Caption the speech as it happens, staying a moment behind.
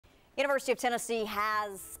University of Tennessee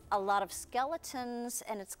has a lot of skeletons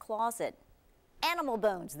in its closet. Animal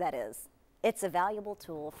bones, that is. It's a valuable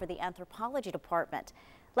tool for the Anthropology department.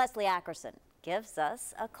 Leslie Ackerson gives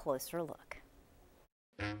us a closer look.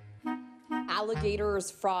 Alligators,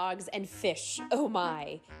 frogs, and fish. Oh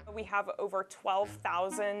my. We have over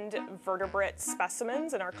 12,000 vertebrate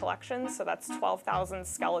specimens in our collection, so that's 12,000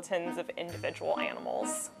 skeletons of individual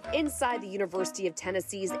animals. Inside the University of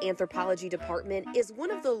Tennessee's Anthropology department is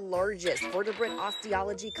one of the largest vertebrate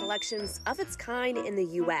osteology collections of its kind in the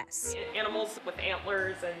U.S. Animals with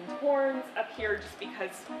antlers and horns up here just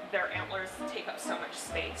because their antlers take up so much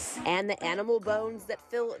space. And the animal bones that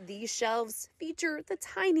fill these shelves feature the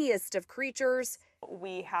tiniest of creatures.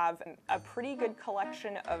 We have a pretty good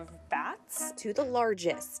collection of bats To the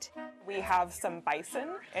largest. We have some bison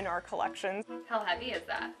in our collection. How heavy is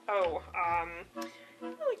that? Oh,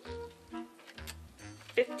 like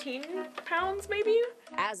 15 pounds maybe?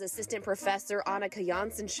 As Assistant Professor Annika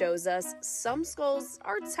Janssen shows us, some skulls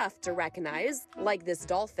are tough to recognize, like this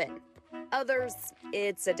dolphin. Others,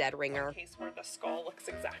 it's a dead ringer. A case where the skull looks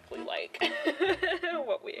exactly like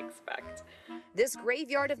what we expect. This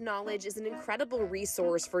graveyard of knowledge is an incredible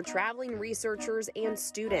resource for traveling researchers and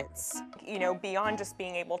students. You know, beyond just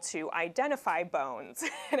being able to identify bones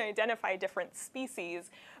and identify different species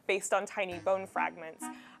based on tiny bone fragments,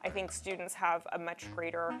 I think students have a much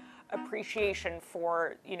greater appreciation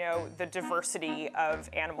for, you know, the diversity of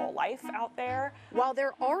animal life out there. While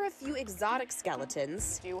there are a few exotic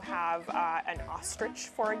skeletons, We do have an ostrich,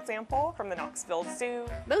 for example, from the Knoxville Zoo.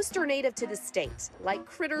 most are native to the state, like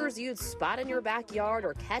critters you'd spot in your backyard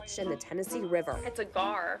or catch in the Tennessee River. It's a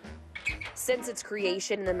gar. Since its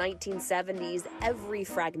creation in the 1970s, every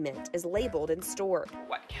fragment is labeled and stored.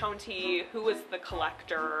 What county, who was the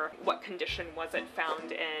collector, what condition was it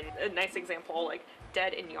found in? A nice example, like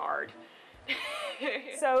dead in yard.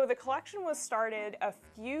 So the collection was started a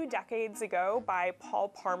few decades ago by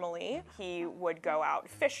Paul Parmalee. He would go out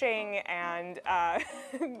fishing and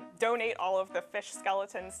donate all of the fish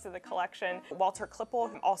skeletons to the collection. Walter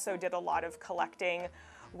Klippel also did a lot of collecting.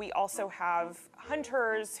 We also have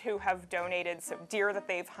hunters who have donated some deer that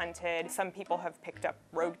they've hunted. Some people have picked up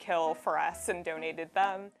roadkill for us and donated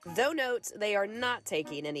them. Though note, they are not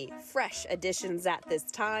taking any fresh additions at this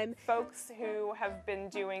time. Folks who have been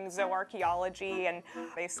doing zooarchaeology and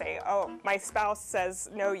they say, oh, my spouse says,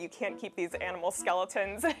 no, you can't keep these animal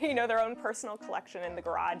skeletons, you know, their own personal collection in the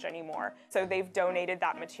garage anymore. So they've donated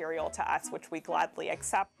that material to us, which we gladly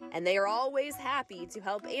accept. And they are always happy to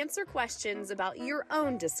help answer questions about your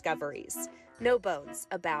own discoveries. No bones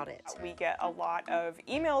about it. We get a lot of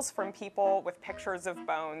emails from people with pictures of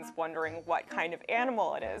bones wondering what kind of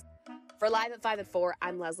animal it is. For Live at 5 at 4,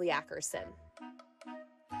 I'm Leslie Ackerson.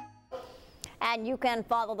 And you can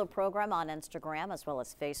follow the program on Instagram as well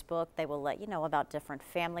as Facebook. They will let you know about different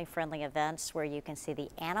family-friendly events where you can see the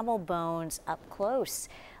animal bones up close,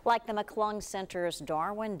 like the McClung Center's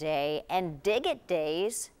Darwin Day and Dig It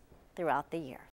Days throughout the year.